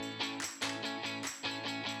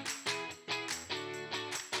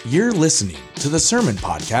You're listening to the sermon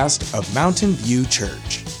podcast of Mountain View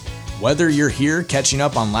Church. Whether you're here catching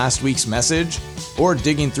up on last week's message or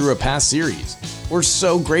digging through a past series, we're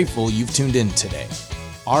so grateful you've tuned in today.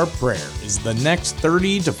 Our prayer is the next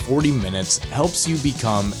 30 to 40 minutes helps you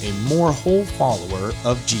become a more whole follower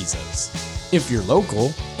of Jesus. If you're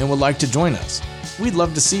local and would like to join us, we'd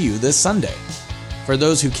love to see you this Sunday. For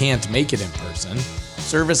those who can't make it in person,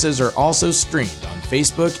 services are also streamed on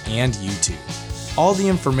Facebook and YouTube. All the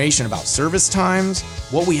information about service times,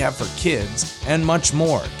 what we have for kids, and much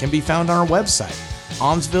more can be found on our website,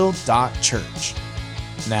 almsville.church.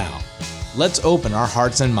 Now, let's open our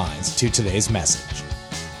hearts and minds to today's message.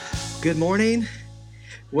 Good morning.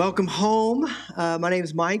 Welcome home. My name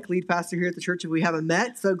is Mike, lead pastor here at the church. If we haven't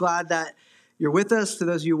met, so glad that you're with us. To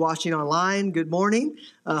those of you watching online, good morning.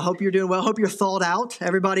 Hope you're doing well. Hope you're thawed out.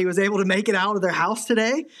 Everybody was able to make it out of their house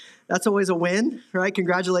today. That's always a win, right?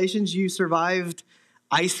 Congratulations, you survived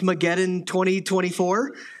Ice-mageddon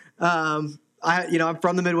 2024. I'm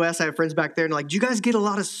from the Midwest. I have friends back there, and like, do you guys get a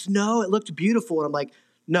lot of snow? It looked beautiful, and I'm like,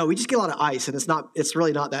 no, we just get a lot of ice, and it's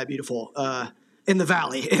really not that beautiful in the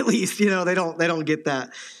valley, at least. They don't get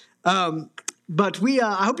that. But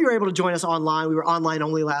I hope you were able to join us online. We were online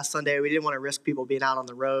only last Sunday. We didn't want to risk people being out on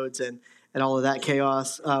the roads and all of that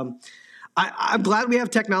chaos. I'm glad we have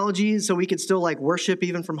technology so we could still like worship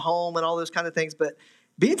even from home and all those kind of things. But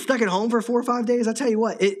being stuck at home for 4 or 5 days, I tell you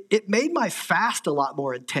what, it made my fast a lot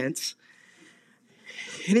more intense.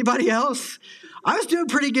 Anybody else? I was doing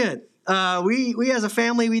pretty good. We as a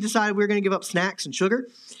family, we decided we were going to give up snacks and sugar.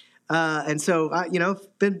 And so,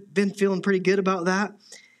 been feeling pretty good about that.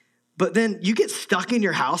 But then you get stuck in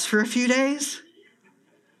your house for a few days,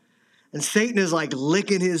 and Satan is like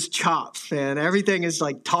licking his chops, and everything is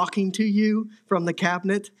like talking to you from the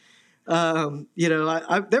cabinet. There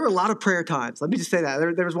were a lot of prayer times. Let me just say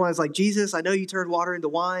that. There was one that's like, Jesus, I know you turned water into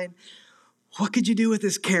wine. What could you do with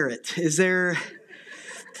this carrot? Is there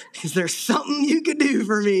something you could do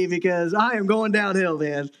for me? Because I am going downhill,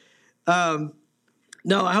 man.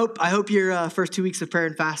 No, I hope your first 2 weeks of prayer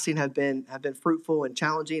and fasting have been fruitful and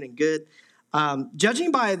challenging and good.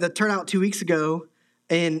 Judging by the turnout 2 weeks ago,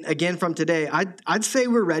 and again from today, I'd say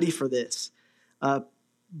we're ready for this.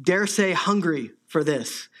 Dare say hungry for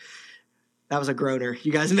this. That was a groaner.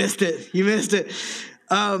 You guys missed it. You missed it.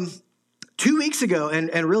 2 weeks ago,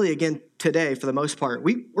 and really again today for the most part,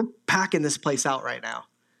 we're packing this place out right now.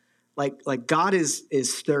 Like God is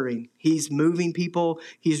stirring. He's moving people.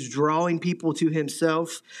 He's drawing people to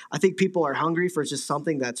himself. I think people are hungry for just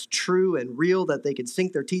something that's true and real that they can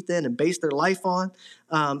sink their teeth in and base their life on.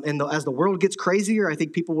 As the world gets crazier, I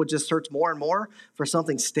think people will just search more and more for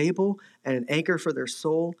something stable and an anchor for their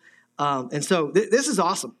soul. So this is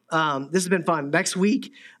awesome. This has been fun. Next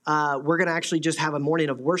week, we're going to actually just have a morning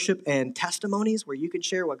of worship and testimonies where you can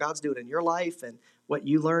share what God's doing in your life and what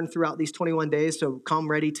you learned throughout these 21 days. So come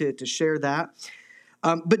ready to share that.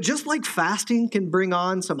 But just like fasting can bring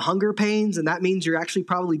on some hunger pains, and that means you're actually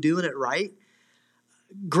probably doing it right,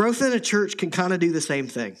 growth in a church can kind of do the same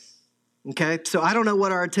thing. Okay? So I don't know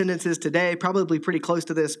what our attendance is today, probably pretty close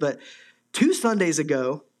to this, but 2 Sundays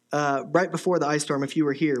ago, right before the ice storm, if you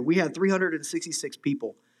were here, we had 366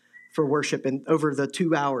 people for worship and over the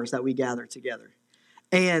 2 hours that we gathered together.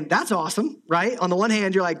 And that's awesome, right? On the one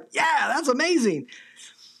hand, you're like, yeah, that's amazing.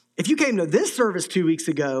 If you came to this service 2 weeks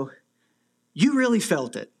ago, you really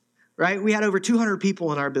felt it, right? We had over 200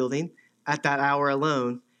 people in our building at that hour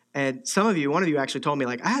alone. And one of you actually told me,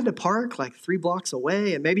 like, I had to park like 3 blocks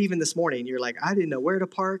away. And maybe even this morning, you're like, I didn't know where to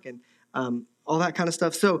park and all that kind of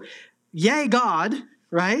stuff. So yay, God,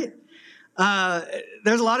 right?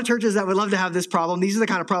 There's a lot of churches that would love to have this problem. These are the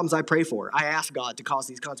kind of problems I pray for. I ask God to cause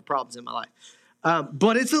these kinds of problems in my life.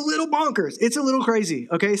 But it's a little bonkers. It's a little crazy.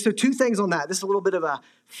 Okay. So 2 things on that. This is a little bit of a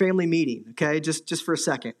family meeting. Okay. Just for a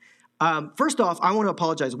second. First off, I want to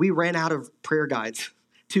apologize. We ran out of prayer guides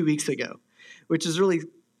 2 weeks ago, which is really,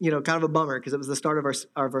 kind of a bummer because it was the start of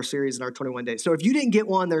our series in our 21 days. So if you didn't get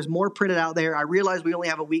one, there's more printed out there. I realize we only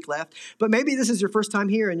have a week left, but maybe this is your first time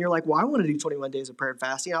here and you're like, well, I want to do 21 days of prayer and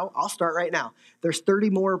fasting. I'll start right now. There's 30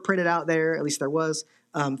 more printed out there. At least there was.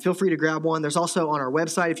 Feel free to grab one. There's also on our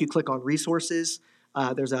website, if you click on resources,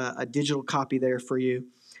 there's a digital copy there for you.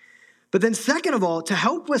 But then second of all, to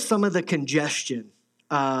help with some of the congestion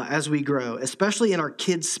as we grow, especially in our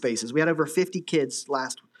kids' spaces. We had over 50 kids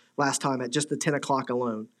last time at just the 10 o'clock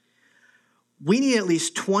alone. We need at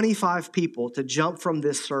least 25 people to jump from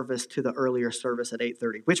this service to the earlier service at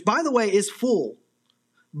 8:30, which, by the way, is full,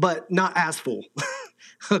 but not as full.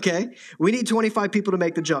 Okay? We need 25 people to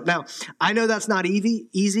make the jump. Now, I know that's not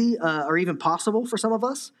easy or even possible for some of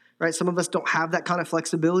us, right? Some of us don't have that kind of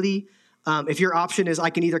flexibility. If your option is I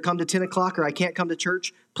can either come to 10 o'clock or I can't come to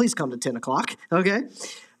church, please come to 10 o'clock, okay?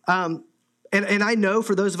 And I know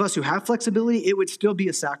for those of us who have flexibility, it would still be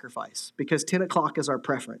a sacrifice because 10 o'clock is our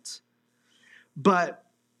preference. But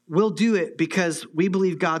we'll do it because we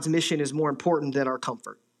believe God's mission is more important than our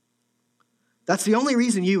comfort. That's the only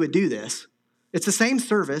reason you would do this. It's the same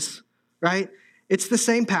service, right? It's the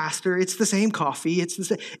same pastor. It's the same coffee.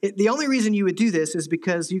 The only reason you would do this is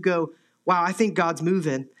because you go, wow, I think God's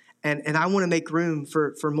moving, and I want to make room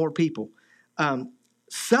for more people.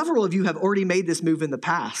 Several of you have already made this move in the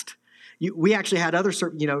past. We actually had other, I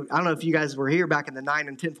don't know if you guys were here back in the 9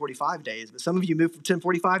 and 10:45 days, but some of you moved from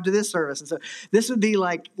 10:45 to this service. And so this would be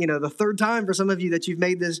like, the third time for some of you that you've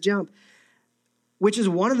made this jump, which is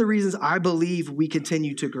one of the reasons I believe we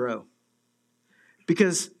continue to grow.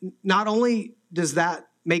 Because not only does that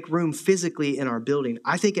make room physically in our building,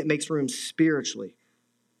 I think it makes room spiritually.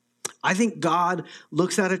 I think God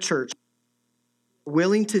looks at a church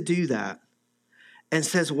willing to do that and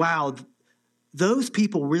says, wow, those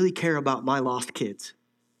people really care about my lost kids.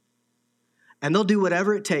 And they'll do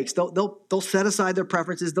whatever it takes. They'll set aside their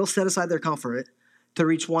preferences. They'll set aside their comfort to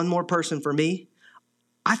reach one more person for me.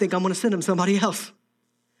 I think I'm going to send them somebody else.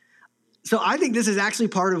 So I think this is actually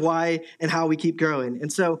part of why and how we keep growing.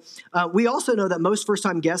 And so we also know that most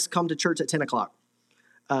first-time guests come to church at 10 o'clock.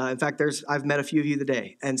 In fact, I've met a few of you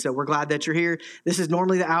today. And so we're glad that you're here. This is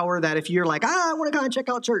normally the hour that if you're like, I want to go and check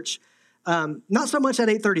out church. Not so much at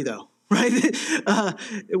 8:30 though, right?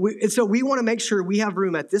 And so we want to make sure we have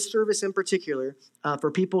room at this service in particular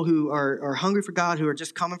for people who are hungry for God, who are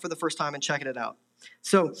just coming for the first time and checking it out.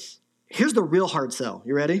 So here's the real hard sell.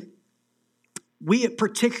 You ready? We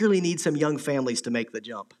particularly need some young families to make the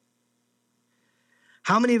jump.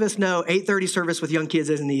 How many of us know 8:30 service with young kids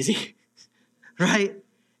isn't easy, right?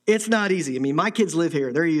 It's not easy. I mean, my kids live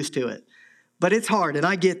here. They're used to it. But it's hard, and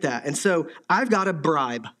I get that. And so I've got a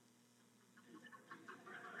bribe.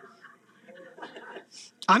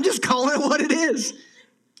 I'm just calling it what it is.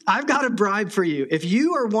 I've got a bribe for you. If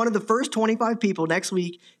you are one of the first 25 people next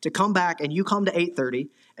week to come back and you come to 8:30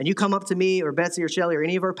 and you come up to me or Betsy or Shelly or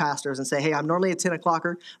any of our pastors and say, hey, I'm normally a 10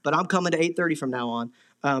 o'clocker, but I'm coming to 8:30 from now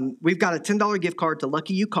on. We've got a $10 gift card to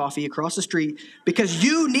Lucky You Coffee across the street because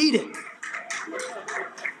you need it.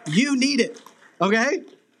 You need it, okay?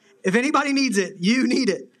 If anybody needs it, you need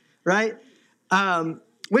it, right?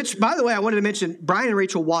 Which, by the way, I wanted to mention, Brian and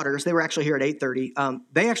Rachel Waters, they were actually here at 8:30.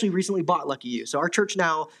 They actually recently bought Lucky You. So our church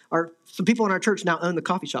now, some people in our church now own the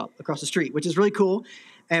coffee shop across the street, which is really cool.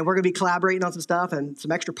 And we're going to be collaborating on some stuff, and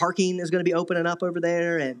some extra parking is going to be opening up over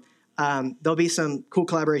there, and there'll be some cool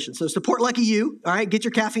collaboration. So support Lucky You, all right? Get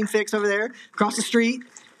your caffeine fix over there across the street.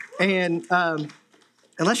 And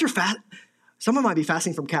unless you're fat, someone might be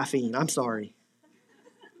fasting from caffeine. I'm sorry.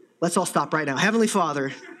 Let's all stop right now. Heavenly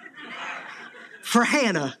Father, for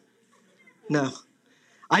Hannah. No,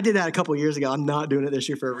 I did that a couple years ago. I'm not doing it this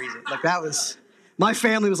year for a reason. My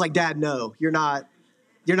family was like, Dad, no, you're not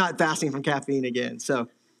fasting from caffeine again. So,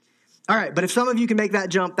 all right. But if some of you can make that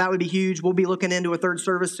jump, that would be huge. We'll be looking into a third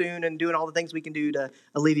service soon and doing all the things we can do to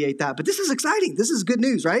alleviate that. But this is exciting. This is good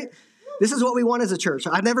news, right? This is what we want as a church.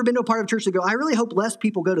 I've never been to a part of church to go, I really hope less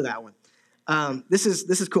people go to that one. This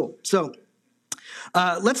is cool. So,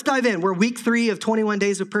 let's dive in. We're week 3 of 21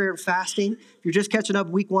 days of prayer and fasting. If you're just catching up,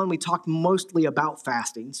 week 1, we talked mostly about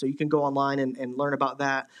fasting. So you can go online and learn about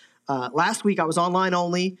that. Last week, I was online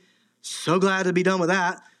only. So glad to be done with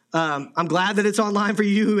that. I'm glad that it's online for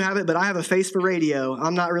you who have it, but I have a face for radio.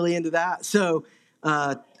 I'm not really into that. So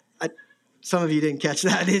some of you didn't catch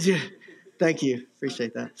that, did you? Thank you.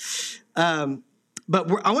 Appreciate that. But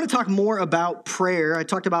I want to talk more about prayer.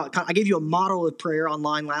 I gave you a model of prayer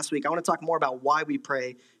online last week. I want to talk more about why we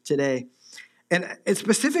pray today. And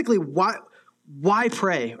specifically, why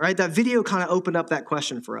pray, right? That video kind of opened up that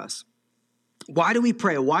question for us. Why do we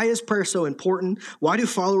pray? Why is prayer so important? Why do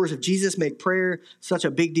followers of Jesus make prayer such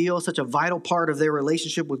a big deal, such a vital part of their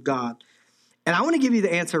relationship with God? And I want to give you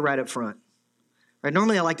the answer right up front. Right?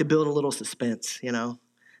 Normally, I like to build a little suspense,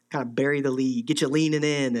 kind of bury the lead, get you leaning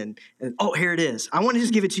in, and oh, here it is. I want to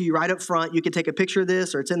just give it to you right up front. You can take a picture of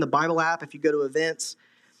this, or it's in the Bible app if you go to events.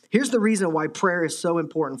 Here's the reason why prayer is so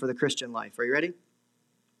important for the Christian life. Are you ready?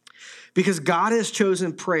 Because God has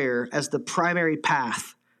chosen prayer as the primary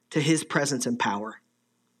path to his presence and power.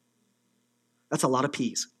 That's a lot of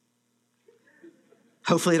P's.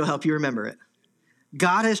 Hopefully it'll help you remember it.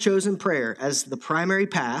 God has chosen prayer as the primary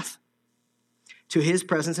path to his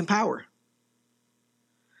presence and power.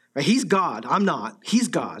 Right? He's God. I'm not. He's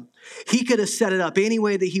God. He could have set it up any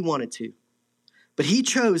way that he wanted to. But he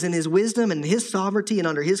chose in his wisdom and his sovereignty and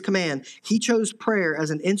under his command, he chose prayer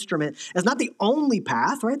as an instrument, as not the only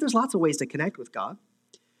path, right? There's lots of ways to connect with God,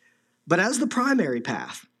 but as the primary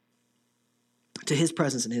path to his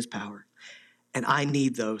presence and his power. And I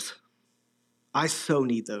need those. I so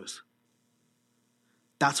need those.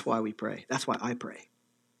 That's why we pray. That's why I pray.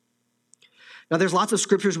 Now, there's lots of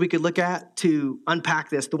scriptures we could look at to unpack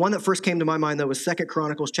this. The one that first came to my mind, though, was 2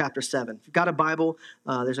 Chronicles chapter 7. If you've got a Bible,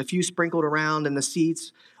 there's a few sprinkled around in the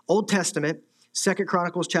seats. Old Testament, 2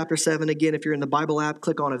 Chronicles chapter 7. Again, if you're in the Bible app,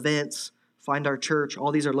 click on events, find our church.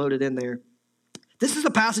 All these are loaded in there. This is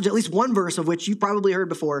a passage, at least one verse of which you've probably heard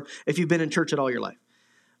before if you've been in church at all your life.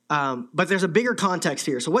 But there's a bigger context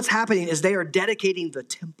here. So what's happening is they are dedicating the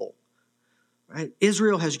temple. Right?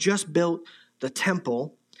 Israel has just built the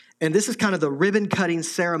temple. And this is kind of the ribbon cutting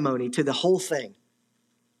ceremony to the whole thing.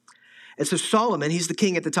 And so Solomon, he's the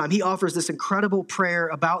king at the time, he offers this incredible prayer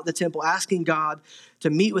about the temple, asking God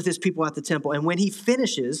to meet with his people at the temple. And when he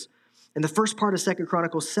finishes, in the first part of 2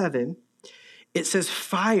 Chronicles 7, it says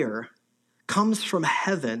fire comes from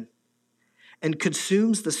heaven and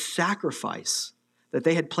consumes the sacrifice that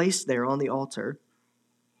they had placed there on the altar.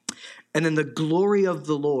 And then the glory of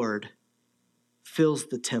the Lord fills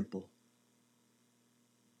the temple.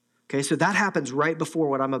 Okay, so that happens right before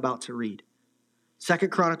what I'm about to read. 2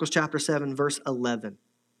 Chronicles chapter 7, verse 11.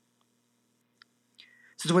 It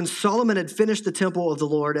says, when Solomon had finished the temple of the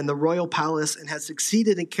Lord and the royal palace and had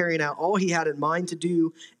succeeded in carrying out all he had in mind to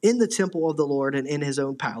do in the temple of the Lord and in his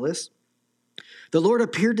own palace, the Lord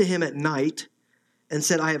appeared to him at night and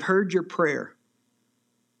said, I have heard your prayer.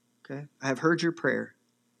 Okay, I have heard your prayer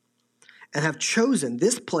and have chosen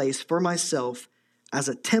this place for myself as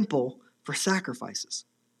a temple for sacrifices.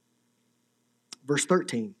 Verse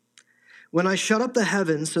 13, when I shut up the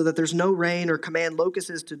heavens so that there's no rain or command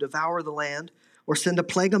locusts to devour the land or send a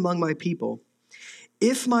plague among my people,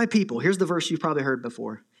 if my people, here's the verse you've probably heard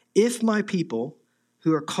before, if my people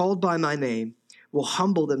who are called by my name will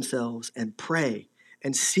humble themselves and pray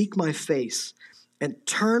and seek my face and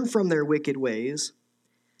turn from their wicked ways,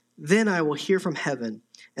 then I will hear from heaven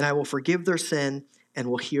and I will forgive their sin and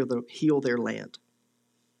will heal their land.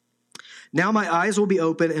 Now my eyes will be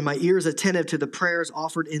open and my ears attentive to the prayers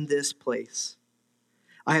offered in this place.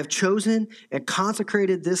 I have chosen and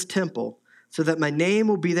consecrated this temple so that my name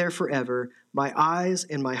will be there forever. My eyes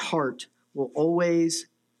and my heart will always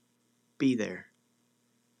be there.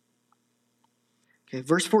 Okay,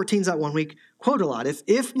 verse 14 is that one we quote a lot.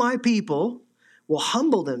 If my people will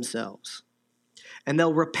humble themselves and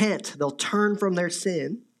they'll repent, they'll turn from their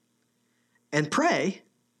sin and pray,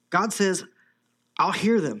 God says, I'll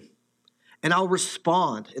hear them. And I'll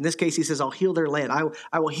respond. In this case, he says, I'll heal their land.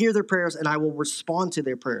 I will hear their prayers and I will respond to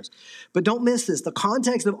their prayers. But don't miss this. The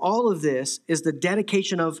context of all of this is the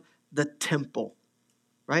dedication of the temple,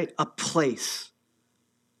 right? A place.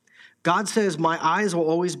 God says, my eyes will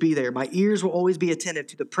always be there. My ears will always be attentive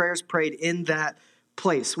to the prayers prayed in that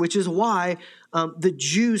place, which is why the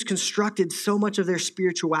Jews constructed so much of their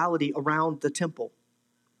spirituality around the temple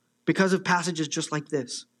because of passages just like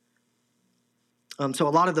this. So a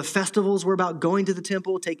lot of the festivals were about going to the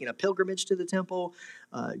temple, taking a pilgrimage to the temple,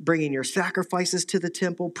 bringing your sacrifices to the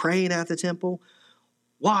temple, praying at the temple.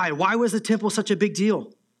 Why? Why was the temple such a big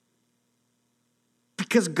deal?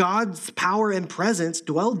 Because God's power and presence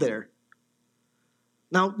dwelled there.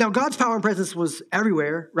 Now God's power and presence was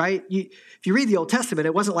everywhere, right? If you read the Old Testament,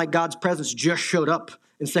 it wasn't like God's presence just showed up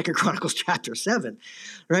in 2 Chronicles chapter 7,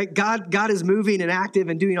 right? God is moving and active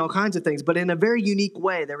and doing all kinds of things, but in a very unique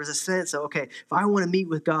way. There was a sense of, okay, if I want to meet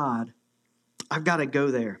with God, I've got to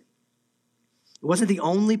go there. It wasn't the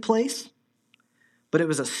only place, but it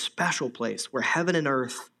was a special place where heaven and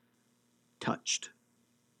earth touched.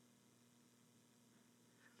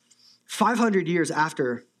 500 years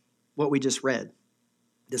after what we just read,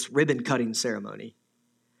 this ribbon-cutting ceremony,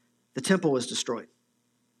 the temple was destroyed.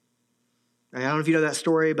 I don't know if you know that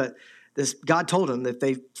story, but God told them that if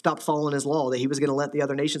they stopped following his law, that he was going to let the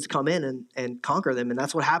other nations come in and conquer them. And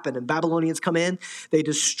that's what happened. And Babylonians come in, they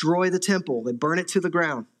destroy the temple, they burn it to the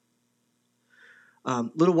ground. A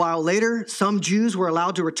little while later, some Jews were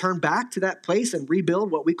allowed to return back to that place and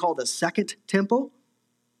rebuild what we call the second temple.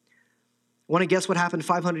 Want to guess what happened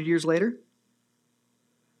 500 years later?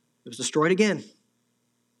 It was destroyed again.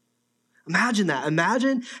 Imagine that.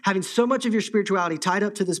 Imagine having so much of your spirituality tied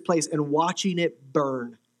up to this place and watching it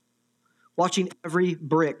burn. Watching every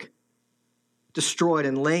brick destroyed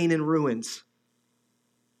and laying in ruins.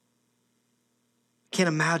 Can't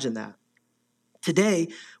imagine that. Today,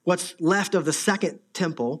 what's left of the second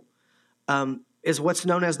temple is what's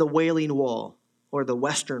known as the Wailing Wall or the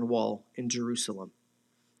Western Wall in Jerusalem.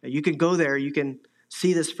 Now, you can go there, you can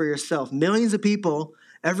See this for yourself. Millions of people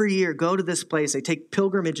every year go to this place. They take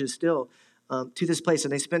pilgrimages still to this place,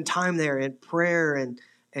 and they spend time there in prayer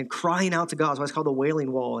and crying out to God. That's why it's called the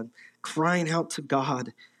Wailing Wall, and crying out to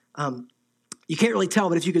God. You can't really tell,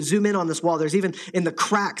 but if you could zoom in on this wall, there's even in the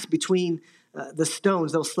cracks between the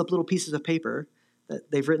stones, they'll slip little pieces of paper that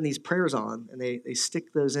they've written these prayers on, and they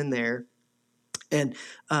stick those in there. And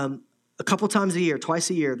a couple times a year,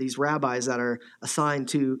 twice a year, these rabbis that are assigned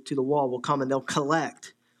to the wall will come and they'll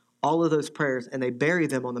collect all of those prayers, and they bury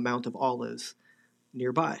them on the Mount of Olives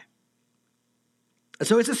nearby. And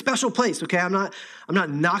so it's a special place, okay? I'm not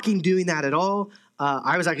knocking doing that at all.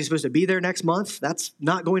 I was actually supposed to be there next month. That's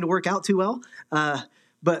not going to work out too well.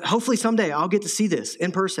 But hopefully someday I'll get to see this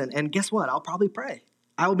in person. And guess what? I'll probably pray.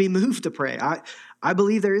 I will be moved to pray. I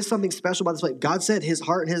believe there is something special about this place. God said his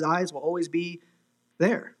heart and his eyes will always be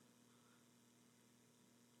there.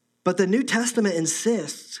 But the New Testament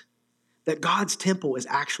insists that God's temple is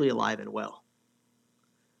actually alive and well.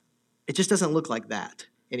 It just doesn't look like that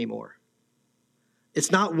anymore.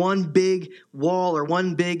 It's not one big wall or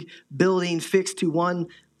one big building fixed to one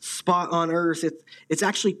spot on earth. It's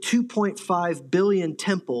actually 2.5 billion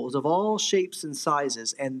temples of all shapes and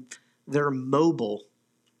sizes, and they're mobile.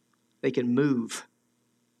 They can move.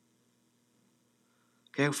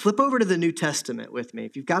 Okay, flip over to the New Testament with me.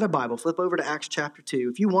 If you've got a Bible, flip over to Acts chapter 2.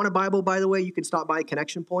 If you want a Bible, by the way, you can stop by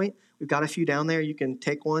Connection Point. We've got a few down there. You can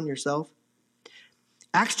take one yourself.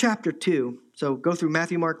 Acts chapter 2. So go through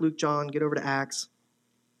Matthew, Mark, Luke, John, get over to Acts.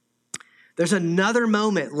 There's another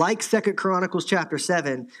moment, like 2 Chronicles chapter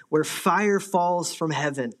 7, where fire falls from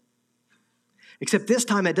heaven. Except this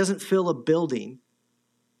time it doesn't fill a building.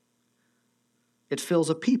 It fills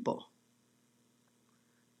a people.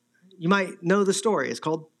 You might know the story. It's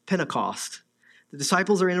called Pentecost. The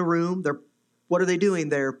disciples are in a room. What are they doing?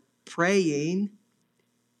 They're praying.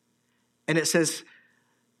 And it says,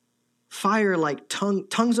 fire like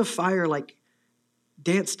tongues of fire like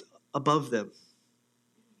danced above them.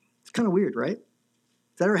 It's kind of weird, right?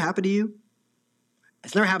 Has that ever happened to you?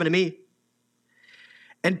 It's never happened to me.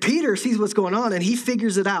 And Peter sees what's going on and he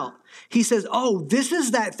figures it out. He says, oh, this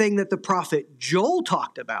is that thing that the prophet Joel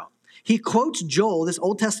talked about. He quotes Joel, this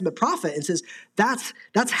Old Testament prophet, and says, that's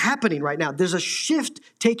happening right now. There's a shift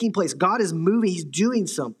taking place. God is moving. He's doing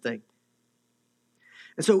something.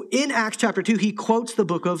 And so in Acts chapter 2, he quotes the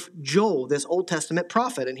book of Joel, this Old Testament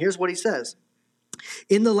prophet. And here's what he says.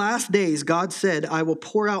 In the last days, God said, I will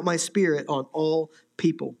pour out my spirit on all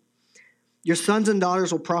people. Your sons and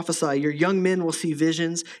daughters will prophesy. Your young men will see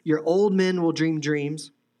visions. Your old men will dream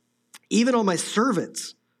dreams. Even on my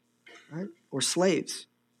servants, right, or slaves,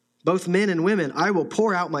 both men and women, I will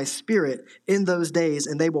pour out my spirit in those days,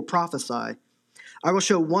 and they will prophesy. I will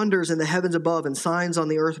show wonders in the heavens above and signs on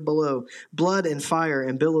the earth below, blood and fire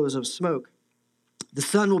and billows of smoke. The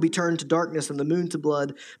sun will be turned to darkness and the moon to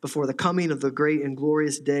blood before the coming of the great and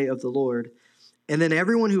glorious day of the Lord. And then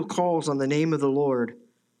everyone who calls on the name of the Lord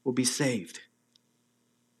will be saved.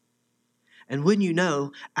 And wouldn't you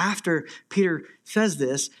know, after Peter says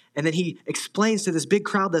this, and then he explains to this big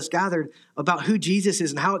crowd that's gathered about who Jesus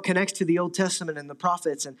is and how it connects to the Old Testament and the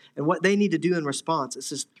prophets and what they need to do in response. It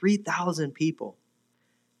says 3,000 people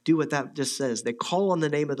do what that just says. They call on the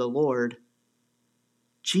name of the Lord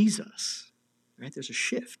Jesus. Right? There's a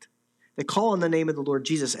shift. They call on the name of the Lord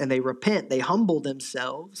Jesus and they repent. They humble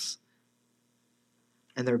themselves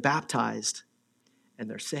and they're baptized and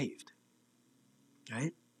they're saved.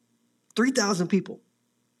 Right? 3,000 people.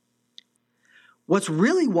 What's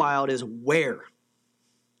really wild is where.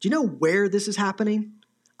 Do you know where this is happening?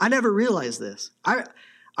 I never realized this. I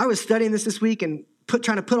was studying this week and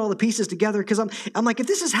trying to put all the pieces together because I'm like, if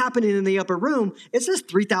this is happening in the upper room, it says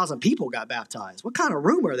 3,000 people got baptized. What kind of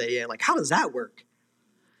room are they in? Like, how does that work?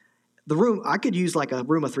 The room, I could use like a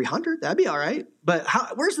room of 300. That'd be all right. But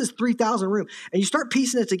where's this 3,000 room? And you start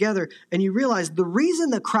piecing it together and you realize the reason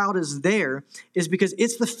the crowd is there is because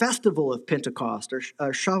it's the festival of Pentecost or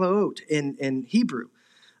Shavuot in Hebrew.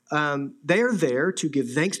 They are there to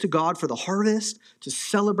give thanks to God for the harvest, to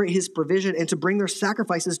celebrate his provision, and to bring their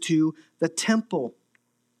sacrifices to the temple.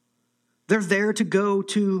 They're there to go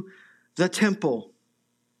to the temple.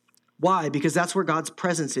 Why? Because that's where God's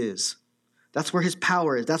presence is. That's where his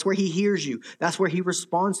power is. That's where he hears you. That's where he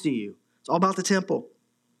responds to you. It's all about the temple.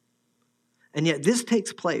 And yet this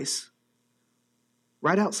takes place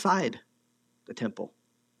right outside the temple.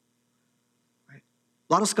 Right?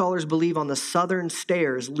 A lot of scholars believe on the southern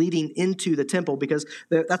stairs leading into the temple because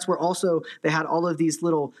that's where also they had all of these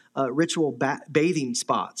little ritual bathing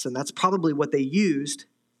spots. And that's probably what they used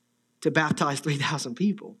to baptize 3,000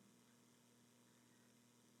 people.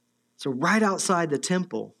 So right outside the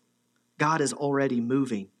temple, God is already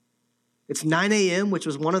moving. It's 9 a.m., which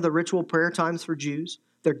was one of the ritual prayer times for Jews.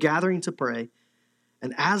 They're gathering to pray.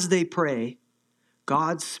 And as they pray,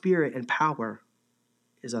 God's Spirit and power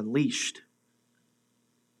is unleashed.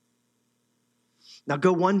 Now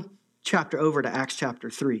go one chapter over to Acts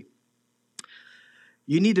chapter 3.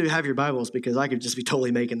 You need to have your Bibles because I could just be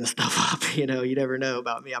totally making this stuff up. You never know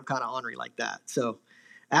about me. I'm kind of ornery like that. So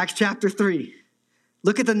Acts chapter 3.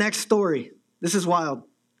 Look at the next story. This is wild.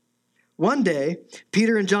 One day,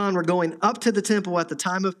 Peter and John were going up to the temple at the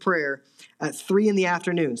time of prayer at 3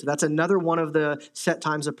 p.m. So that's another one of the set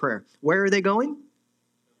times of prayer. Where are they going?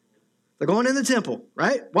 They're going in the temple,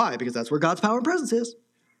 right? Why? Because that's where God's power and presence is.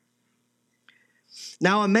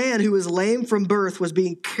 Now a man who was lame from birth was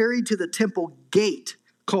being carried to the temple gate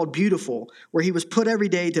called Beautiful, where he was put every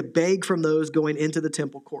day to beg from those going into the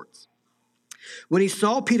temple courts. When he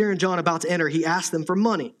saw Peter and John about to enter, he asked them for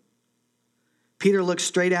money. Peter looked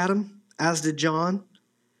straight at him, as did John.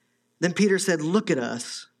 Then Peter said, "Look at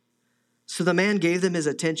us." So the man gave them his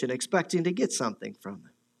attention, expecting to get something from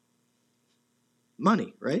them.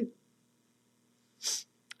 Money, right?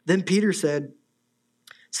 Then Peter said,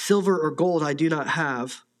 "Silver or gold I do not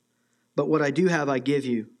have, but what I do have I give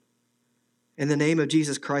you. In the name of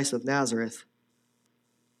Jesus Christ of Nazareth,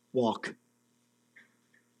 walk."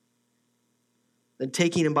 Then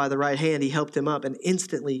taking him by the right hand, he helped him up, and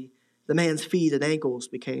instantly the man's feet and ankles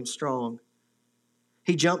became strong.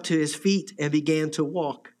 He jumped to his feet and began to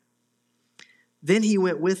walk. Then he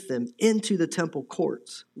went with them into the temple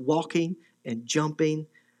courts, walking and jumping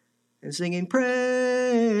and singing, "Praise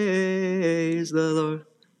the Lord,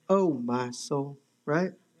 oh my soul,"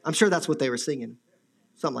 right? I'm sure that's what they were singing,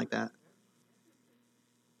 something like that.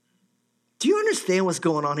 Do you understand what's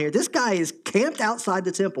going on here? This guy is camped outside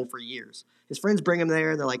the temple for years. His friends bring him there,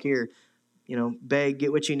 and they're like, "Here, beg,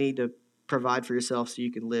 get what you need to provide for yourself so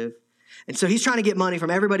you can live." And so he's trying to get money from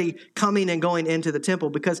everybody coming and going into the temple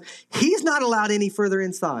because he's not allowed any further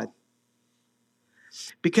inside.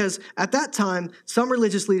 Because at that time, some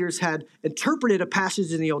religious leaders had interpreted a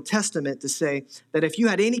passage in the Old Testament to say that if you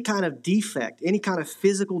had any kind of defect, any kind of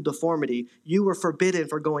physical deformity, you were forbidden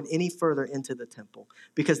from going any further into the temple.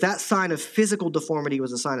 Because that sign of physical deformity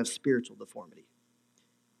was a sign of spiritual deformity.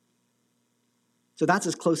 So that's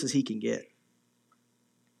as close as he can get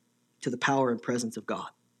to the power and presence of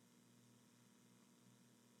God.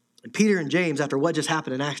 And Peter and James, after what just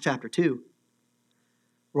happened in Acts chapter 2,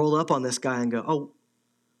 roll up on this guy and go, "Oh,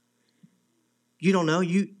 you don't know?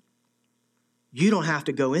 You don't have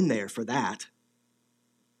to go in there for that.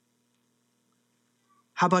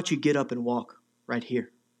 How about you get up and walk right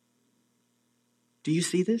here?" Do you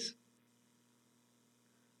see this?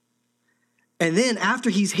 And then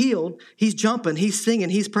after he's healed, he's jumping, he's singing,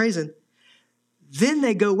 he's praising. Then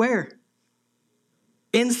they go where?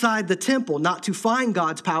 Inside the temple, not to find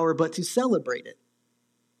God's power, but to celebrate it.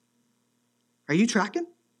 Are you tracking?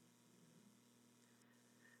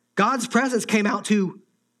 God's presence came out to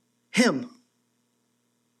him.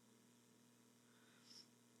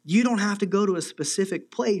 You don't have to go to a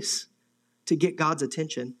specific place to get God's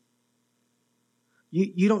attention.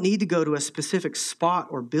 You don't need to go to a specific spot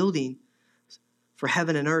or building for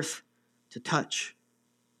heaven and earth to touch.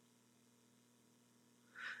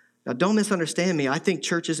 Now, don't misunderstand me. I think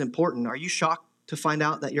church is important. Are you shocked to find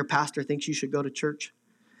out that your pastor thinks you should go to church?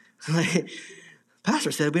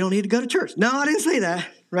 Pastor said we don't need to go to church. No, I didn't say that,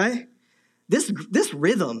 right? This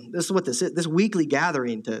rhythm, this is what this is, this weekly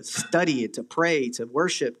gathering to study, to pray, to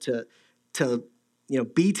worship, to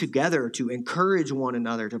be together, to encourage one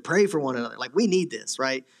another, to pray for one another. Like, we need this,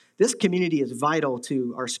 right? This community is vital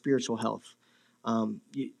to our spiritual health.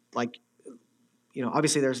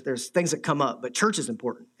 Obviously there's things that come up, but church is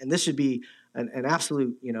important. And this should be an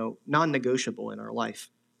absolute, non-negotiable in our life.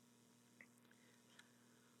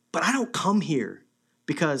 But I don't come here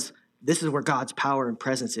because this is where God's power and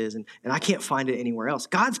presence is, and I can't find it anywhere else.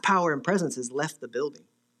 God's power and presence has left the building.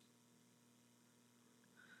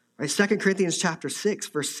 Right? 2 Corinthians chapter 6,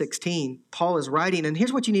 verse 16, Paul is writing, and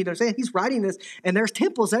here's what you need to understand. He's writing this, and there's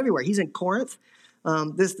temples everywhere. He's in Corinth.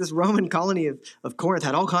 This Roman colony of Corinth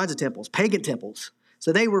had all kinds of temples, pagan temples.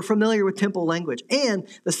 So they were familiar with temple language. And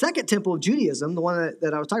the second temple of Judaism, the one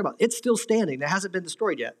that I was talking about, it's still standing. It hasn't been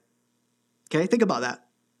destroyed yet. Okay, think about that.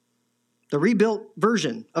 The rebuilt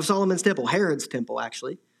version of Solomon's temple, Herod's temple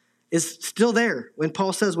actually, is still there when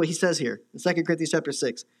Paul says what he says here in 2 Corinthians chapter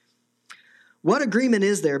 6. What agreement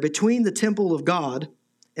is there between the temple of God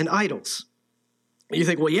and idols? And you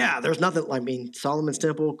think, well, yeah, there's nothing, Solomon's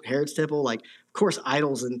temple, Herod's temple, of course,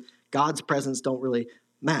 idols and God's presence don't really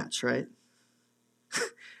match, right?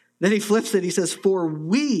 Then he flips it. He says, "For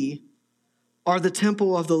we are the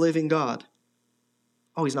temple of the living God.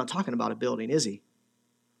 Oh, he's not talking about a building, is he?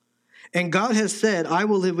 And God has said, I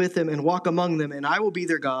will live with them and walk among them, and I will be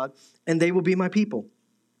their God, and they will be my people.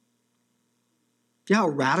 Do you know how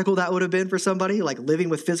radical that would have been for somebody, like living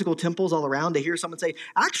with physical temples all around, to hear someone say,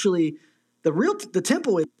 actually, the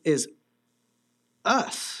temple is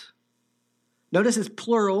us. Notice it's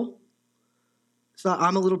plural. It's not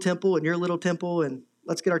I'm a little temple and you're a little temple and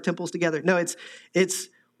let's get our temples together. No, it's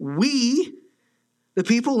we, the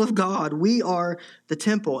people of God. We are the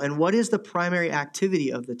temple. And what is the primary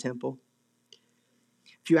activity of the temple?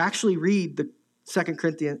 If you actually read the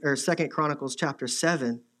 2 Chronicles chapter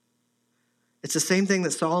 7, it's the same thing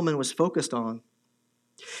that Solomon was focused on.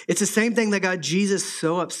 It's the same thing that got Jesus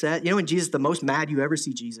so upset. You know when Jesus, the most mad you ever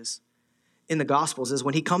see Jesus in the Gospels is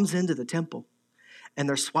when he comes into the temple and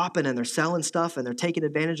they're swapping and they're selling stuff and they're taking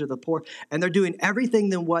advantage of the poor and they're doing everything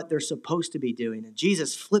than what they're supposed to be doing. And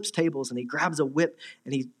Jesus flips tables and he grabs a whip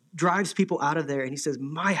and he drives people out of there and he says,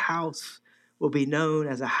 my house will be known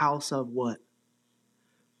as a house of what?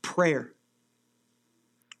 Prayer.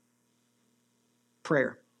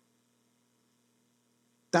 Prayer.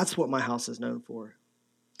 That's what my house is known for.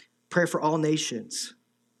 Prayer for all nations.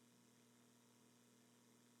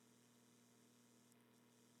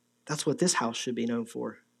 That's what this house should be known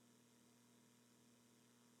for.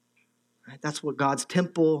 Right? That's what God's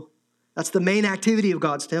temple, that's the main activity of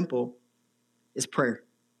God's temple, is prayer.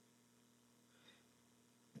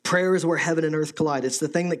 Prayer is where heaven and earth collide. It's the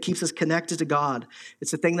thing that keeps us connected to God.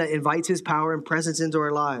 It's the thing that invites his power and presence into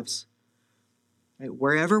our lives. Right?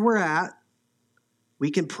 Wherever we're at, we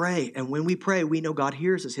can pray. And when we pray, we know God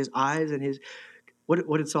hears us. His eyes and his,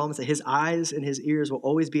 what did Solomon say? His eyes and his ears will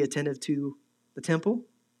always be attentive to the temple.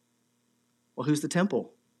 Well, who's the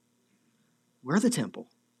temple? We're the temple.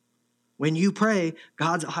 When you pray,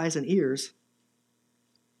 God's eyes and ears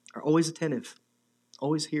are always attentive,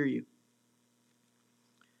 always hear you.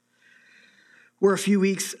 We're a few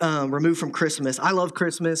weeks removed from Christmas. I love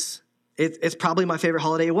Christmas. It's probably my favorite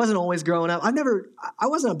holiday. It wasn't always growing up. I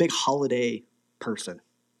wasn't a big holiday person,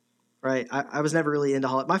 right? I was never really into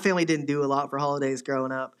holidays. My family didn't do a lot for holidays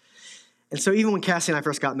growing up. And so even when Cassie and I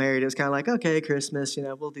first got married, it was kind of like, okay, Christmas,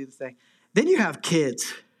 we'll do the thing. Then you have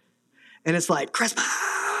kids, and it's like, Christmas,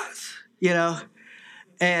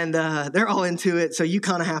 and they're all into it, so you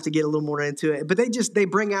kind of have to get a little more into it. But they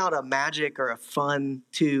bring out a magic or a fun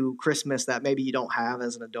to Christmas that maybe you don't have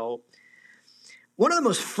as an adult. One of the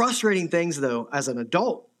most frustrating things, though, as an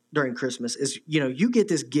adult during Christmas is, you get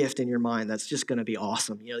this gift in your mind that's just going to be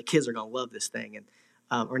awesome. The kids are going to love this thing.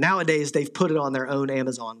 And or nowadays, they've put it on their own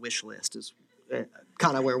Amazon wish list is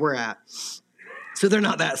kind of where we're at. So they're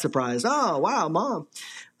not that surprised. Oh, wow, Mom.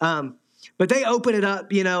 But they open it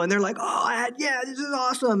up, and they're like, oh, yeah, this is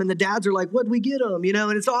awesome. And the dads are like, what did we get them?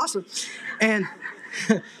 And it's awesome. And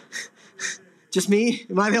just me?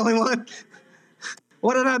 Am I the only one?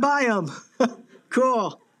 What did I buy them?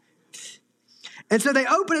 Cool. And so they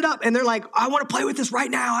open it up, and they're like, I want to play with this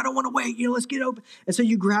right now. I don't want to wait. Let's get it open. And so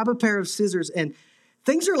you grab a pair of scissors, and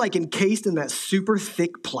things are like encased in that super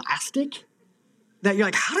thick plastic that you're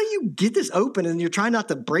like, how do you get this open? And you're trying not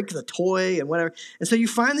to break the toy and whatever. And so you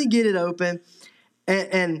finally get it open,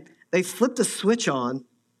 and they flip the switch on,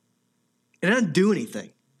 and it doesn't do anything.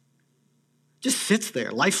 It just sits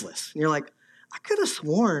there, lifeless. And you're like, I could have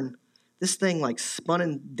sworn this thing like spun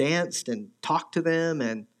and danced and talked to them,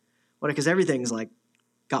 and because everything's like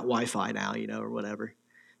got Wi-Fi now, or whatever.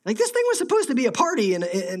 Like, this thing was supposed to be a party,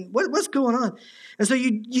 and what's going on? And so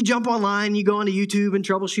you jump online, you go onto YouTube and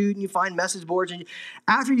troubleshoot, and you find message boards. And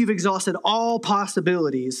after you've exhausted all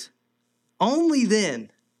possibilities, only then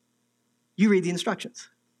you read the instructions,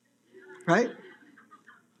 right?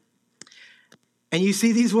 And you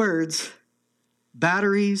see these words,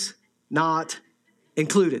 batteries not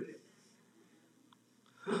included.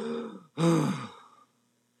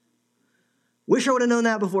 Wish I would have known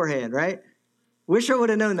that beforehand, right? Wish I would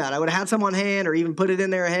have known that. I would have had some on hand or even put it in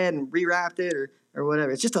their head and rewrapped it or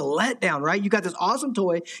whatever. It's just a letdown, right? You got this awesome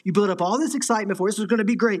toy. You build up all this excitement for it. This was going to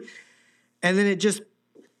be great. And then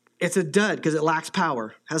it's a dud because it lacks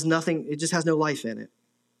power. Has nothing. It just has no life in it.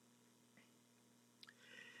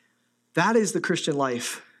 That is the Christian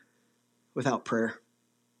life without prayer.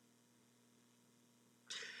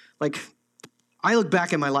 Like, I look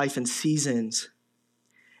back at my life in seasons,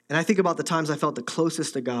 and I think about the times I felt the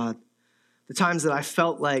closest to God. The times that I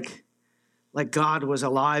felt like God was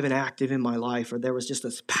alive and active in my life, or there was just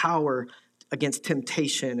this power against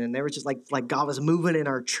temptation, and there was just like God was moving in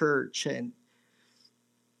our church. And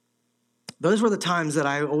those were the times that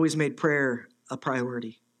I always made prayer a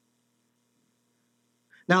priority.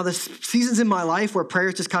 Now, there's seasons in my life where prayer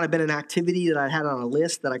has just kind of been an activity that I had on a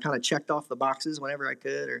list that I kind of checked off the boxes whenever I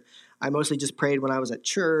could, or I mostly just prayed when I was at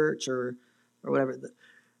church or whatever.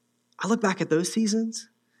 I look back at those seasons,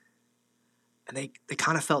 and they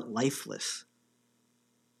kind of felt lifeless.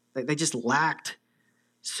 They just lacked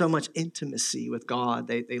so much intimacy with God.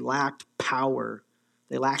 They lacked power.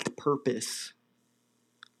 They lacked purpose.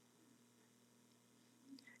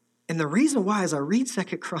 And the reason why, as I read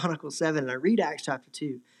 2 Chronicles 7 and I read Acts chapter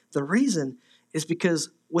 2, the reason is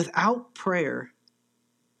because without prayer,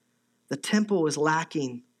 the temple is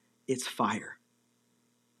lacking its fire.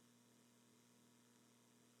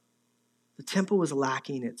 The temple was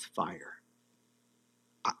lacking its fire.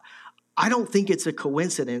 I don't think it's a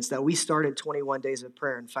coincidence that we started 21 days of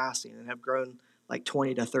prayer and fasting and have grown like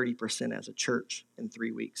 20 to 30% as a church in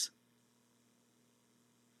 3 weeks.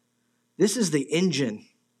 This is the engine.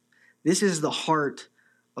 This is the heart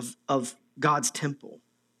of God's temple,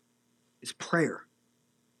 is prayer.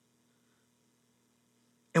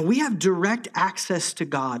 And we have direct access to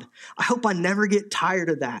God. I hope I never get tired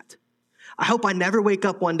of that. I hope I never wake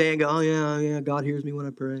up one day and go, oh yeah, God hears me when I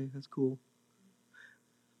pray. That's cool.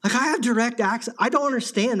 Like, I have direct access. I don't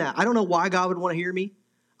understand that. I don't know why God would want to hear me.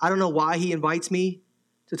 I don't know why he invites me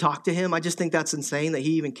to talk to him. I just think that's insane that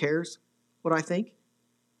he even cares what I think.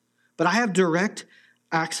 But I have direct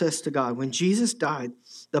access to God. When Jesus died,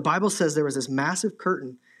 the Bible says there was this massive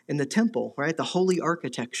curtain in the temple, right? The holy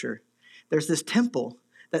architecture. There's this temple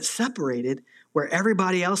that separated where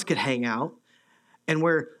everybody else could hang out and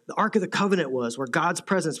where the Ark of the Covenant was, where God's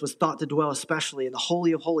presence was thought to dwell especially in the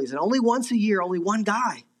Holy of Holies. And only once a year, only one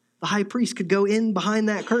guy, the high priest, could go in behind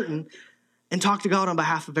that curtain and talk to God on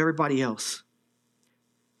behalf of everybody else.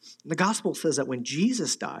 And the gospel says that when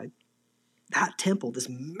Jesus died, that temple, this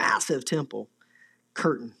massive temple,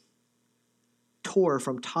 curtain, tore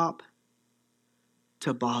from top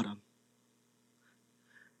to bottom.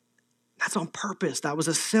 That's on purpose. That was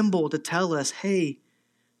a symbol to tell us, hey,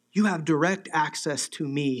 you have direct access to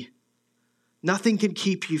me. Nothing can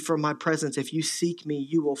keep you from my presence. If you seek me,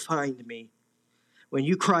 you will find me. When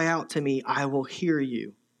you cry out to me, I will hear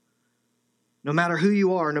you. No matter who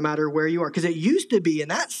you are, no matter where you are. Because it used to be in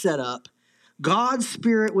that setup, God's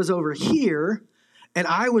Spirit was over here and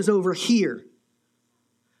I was over here.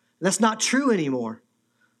 That's not true anymore.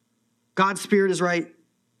 God's Spirit is right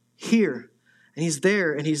here. And he's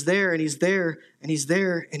there, and he's there, and he's there, and he's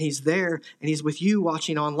there, and he's there, and he's with you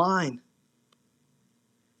watching online.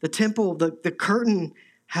 The temple, the curtain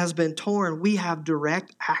has been torn. We have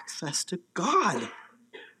direct access to God.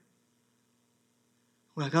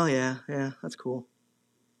 We're like, oh yeah, that's cool.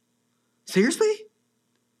 Seriously?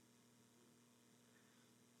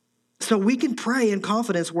 So we can pray in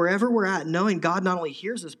confidence wherever we're at, knowing God not only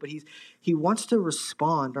hears us, but he wants to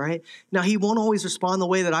respond, right? Now, he won't always respond the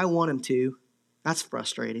way that I want him to. That's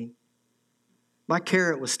frustrating. My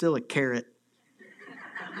carrot was still a carrot.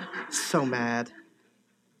 So mad.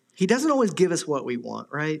 He doesn't always give us what we want,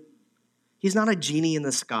 right? He's not a genie in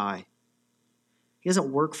the sky. He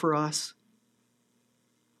doesn't work for us.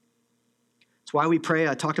 It's why we pray.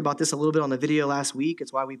 I talked about this a little bit on the video last week.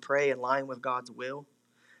 It's why we pray in line with God's will.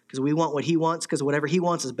 Because we want what he wants, because whatever he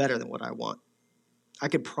wants is better than what I want. I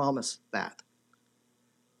can promise that.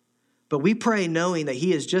 But we pray knowing that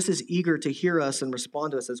he is just as eager to hear us and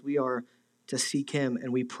respond to us as we are to seek him.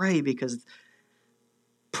 And we pray because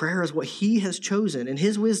prayer is what he has chosen in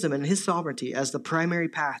his wisdom and his sovereignty as the primary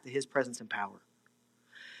path to his presence and power.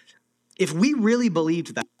 If we really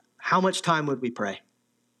believed that, how much time would we pray?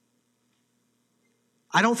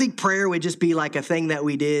 I don't think prayer would just be like a thing that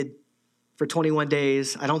we did for 21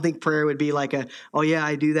 days. I don't think prayer would be like oh yeah,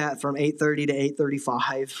 I do that from 8:30 to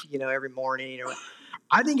 8:35, every morning.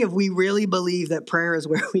 I think if we really believe that prayer is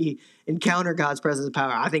where we encounter God's presence and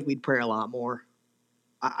power, I think we'd pray a lot more.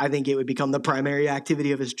 I think it would become the primary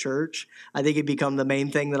activity of his church. I think it'd become the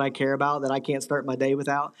main thing that I care about, that I can't start my day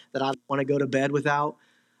without, that I don't want to go to bed without.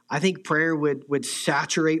 I think prayer would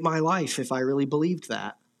saturate my life if I really believed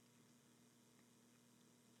that.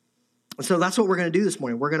 And so that's what we're going to do this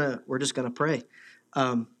morning. We're just going to pray.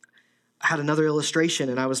 I had another illustration,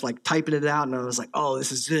 and I was like typing it out, and I was like, oh,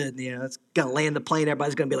 this is good. It's going to land the plane.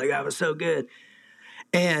 Everybody's going to be like, that was so good.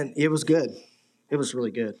 And it was good. It was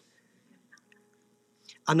really good.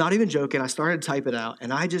 I'm not even joking. I started to type it out,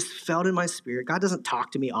 and I just felt in my spirit. God doesn't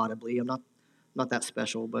talk to me audibly. I'm not that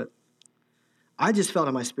special, but I just felt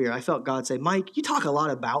in my spirit. I felt God say, Mike, you talk a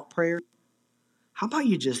lot about prayer. How about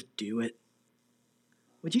you just do it?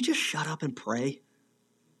 Would you just shut up and pray?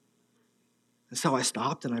 And so I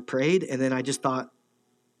stopped and I prayed, and then I just thought,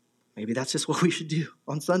 maybe that's just what we should do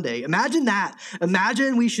on Sunday. Imagine that.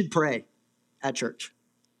 Imagine we should pray at church.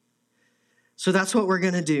 So that's what we're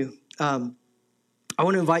going to do. I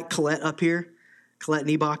want to invite Colette up here, Colette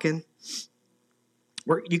Niebakken.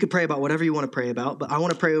 You could pray about whatever you want to pray about, but I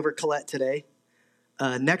want to pray over Colette today.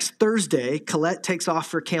 Next Thursday, Colette takes off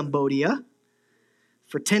for Cambodia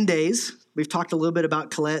for 10 days. We've talked a little bit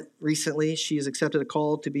about Colette recently. She has accepted a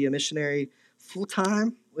call to be a missionary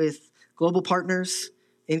full-time with Global Partners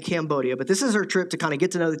in Cambodia. But this is her trip to kind of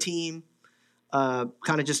get to know the team, kind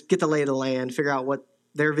of just get the lay of the land, figure out what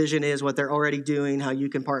their vision is, what they're already doing, how you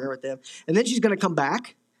can partner with them. And then she's going to come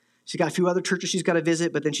back. She's got a few other churches she's got to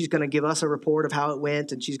visit, but then she's going to give us a report of how it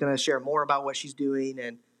went, and she's going to share more about what she's doing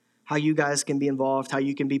and how you guys can be involved, how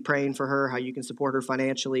you can be praying for her, how you can support her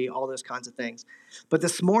financially, all those kinds of things. But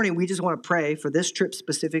this morning, we just want to pray for this trip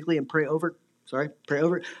specifically and talk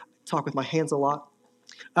with my hands a lot.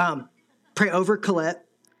 Pray over Colette.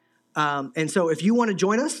 And so if you want to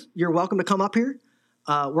join us, you're welcome to come up here.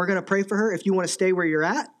 We're going to pray for her. If you want to stay where you're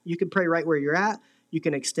at, you can pray right where you're at. You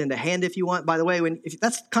can extend a hand if you want. By the way, if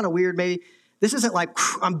that's kind of weird, maybe this isn't like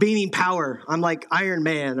I'm beaming power. I'm like Iron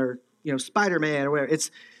Man or Spider-Man or whatever.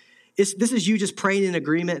 This is you just praying in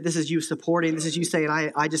agreement. This is you supporting. This is you saying,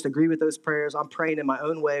 I just agree with those prayers. I'm praying in my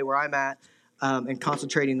own way where I'm at and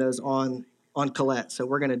concentrating those on Colette. So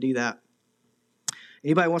we're going to do that.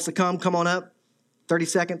 Anybody wants to come on up. 30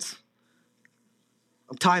 seconds.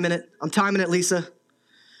 I'm timing it, Lisa.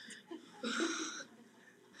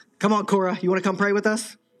 Come on, Cora. You want to come pray with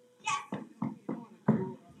us? Yes.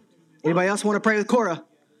 Anybody else want to pray with Cora?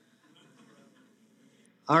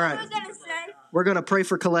 All right. We're going to pray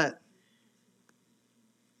for Colette.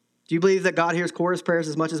 Do you believe that God hears Cora's prayers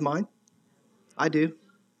as much as mine? I do.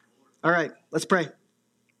 All right, let's pray.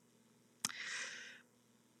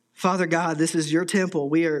 Father God, this is your temple.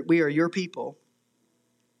 We are your people.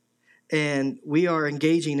 And we are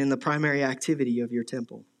engaging in the primary activity of your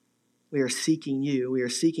temple. We are seeking you. We are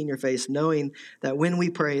seeking your face, knowing that when we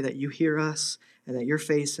pray that you hear us and that your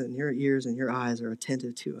face and your ears and your eyes are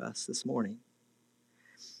attentive to us this morning.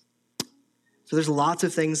 So there's lots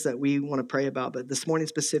of things that we want to pray about, but this morning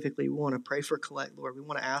specifically, we want to pray for Colette, Lord. We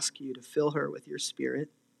want to ask you to fill her with your spirit.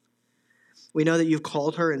 We know that you've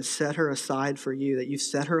called her and set her aside for you, that you've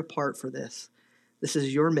set her apart for this. This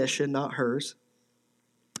is your mission, not hers.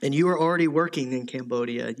 And you are already working in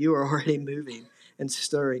Cambodia. You are already moving and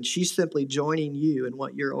stirring. She's simply joining you in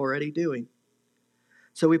what you're already doing.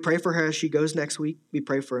 So we pray for her as she goes next week. We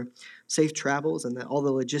pray for safe travels and that all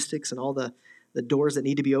the logistics and all the doors that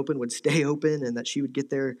need to be open would stay open and that she would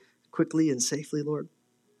get there quickly and safely, Lord.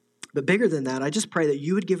 But bigger than that, I just pray that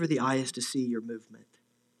you would give her the eyes to see your movement,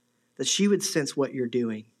 that she would sense what you're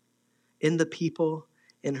doing in the people,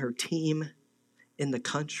 in her team, in the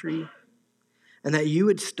country, and that you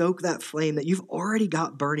would stoke that flame that you've already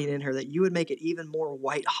got burning in her, that you would make it even more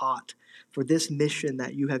white hot for this mission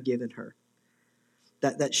that you have given her.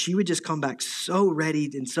 That she would just come back so ready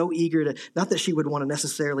and so eager to, not that she would want to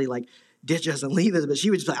necessarily like ditch us and leave us, but she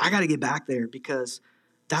would just like, I got to get back there because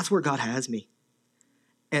that's where God has me.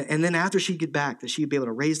 And then after she'd get back, that she'd be able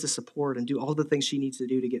to raise the support and do all the things she needs to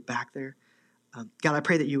do to get back there. God, I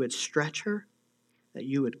pray that you would stretch her, that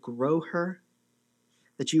you would grow her,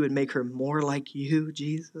 that you would make her more like you,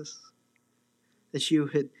 Jesus, that you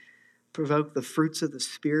would provoke the fruits of the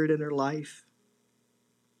Spirit in her life,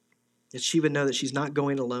 that she would know that she's not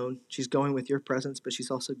going alone. She's going with your presence, but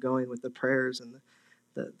she's also going with the prayers and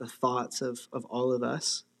the thoughts of all of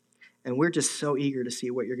us. And we're just so eager to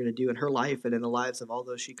see what you're going to do in her life and in the lives of all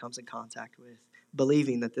those she comes in contact with,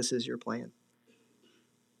 believing that this is your plan.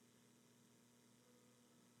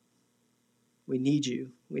 We need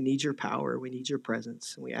you. We need your power. We need your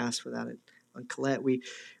presence. And we ask for that on Colette. We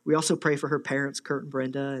also pray for her parents, Kurt and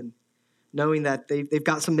Brenda, and knowing that they've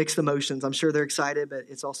got some mixed emotions. I'm sure they're excited, but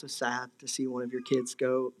it's also sad to see one of your kids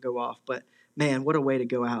go off. But man, what a way to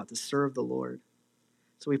go out, to serve the Lord.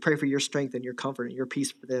 So we pray for your strength and your comfort and your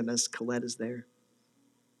peace for them as Colette is there.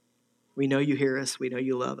 We know you hear us. We know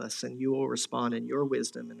you love us, and you will respond in your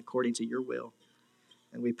wisdom and according to your will.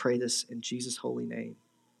 And we pray this in Jesus' holy name.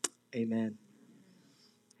 Amen.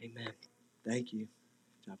 Amen. Thank you.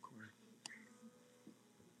 Good job, Cora.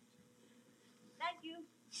 Thank you.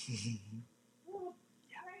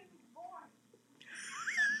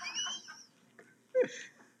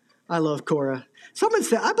 I love Cora. Someone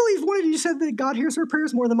said, I believe one of you said that God hears her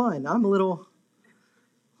prayers more than mine. I'm a little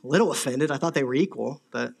offended. I thought they were equal,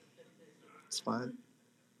 but it's fine.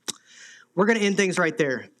 We're going to end things right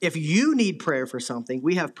there. If you need prayer for something,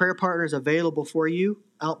 we have prayer partners available for you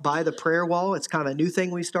out by the prayer wall. It's kind of a new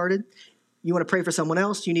thing we started. You want to pray for someone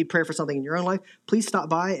else, you need prayer for something in your own life, please stop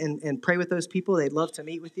by and pray with those people. They'd love to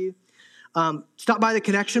meet with you. Stop by the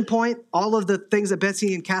Connection Point. All of the things that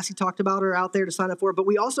Betsy and Cassie talked about are out there to sign up for. But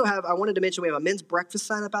we also have, I wanted to mention, we have a men's breakfast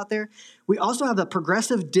sign up out there. We also have the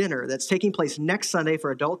Progressive Dinner that's taking place next Sunday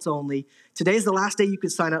for adults only. Today's the last day you can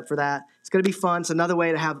sign up for that. It's going to be fun. It's another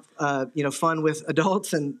way to have fun with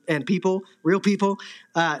adults and people, real people.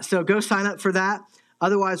 So go sign up for that.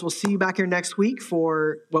 Otherwise, we'll see you back here next week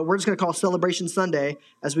for what we're just going to call Celebration Sunday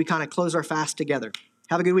as we kind of close our fast together.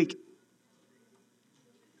 Have a good week.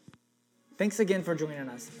 Thanks again for joining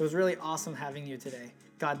us. It was really awesome having you today.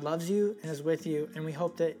 God loves you and is with you, and we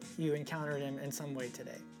hope that you encountered him in some way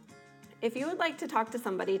today. If you would like to talk to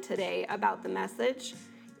somebody today about the message,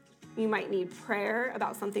 you might need prayer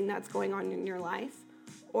about something that's going on in your life,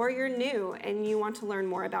 or you're new and you want to learn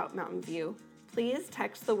more about Mountain View, please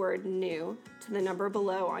text the word NEW to the number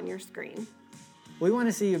below on your screen. We want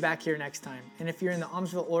to see you back here next time, and if you're in the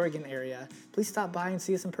Almsville, Oregon area, please stop by and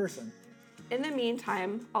see us in person. In the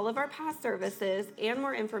meantime, all of our past services and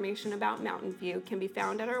more information about Mountain View can be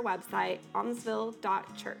found at our website,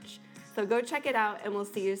 almsville.church. So go check it out, and we'll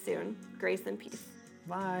see you soon. Grace and peace.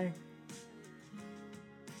 Bye.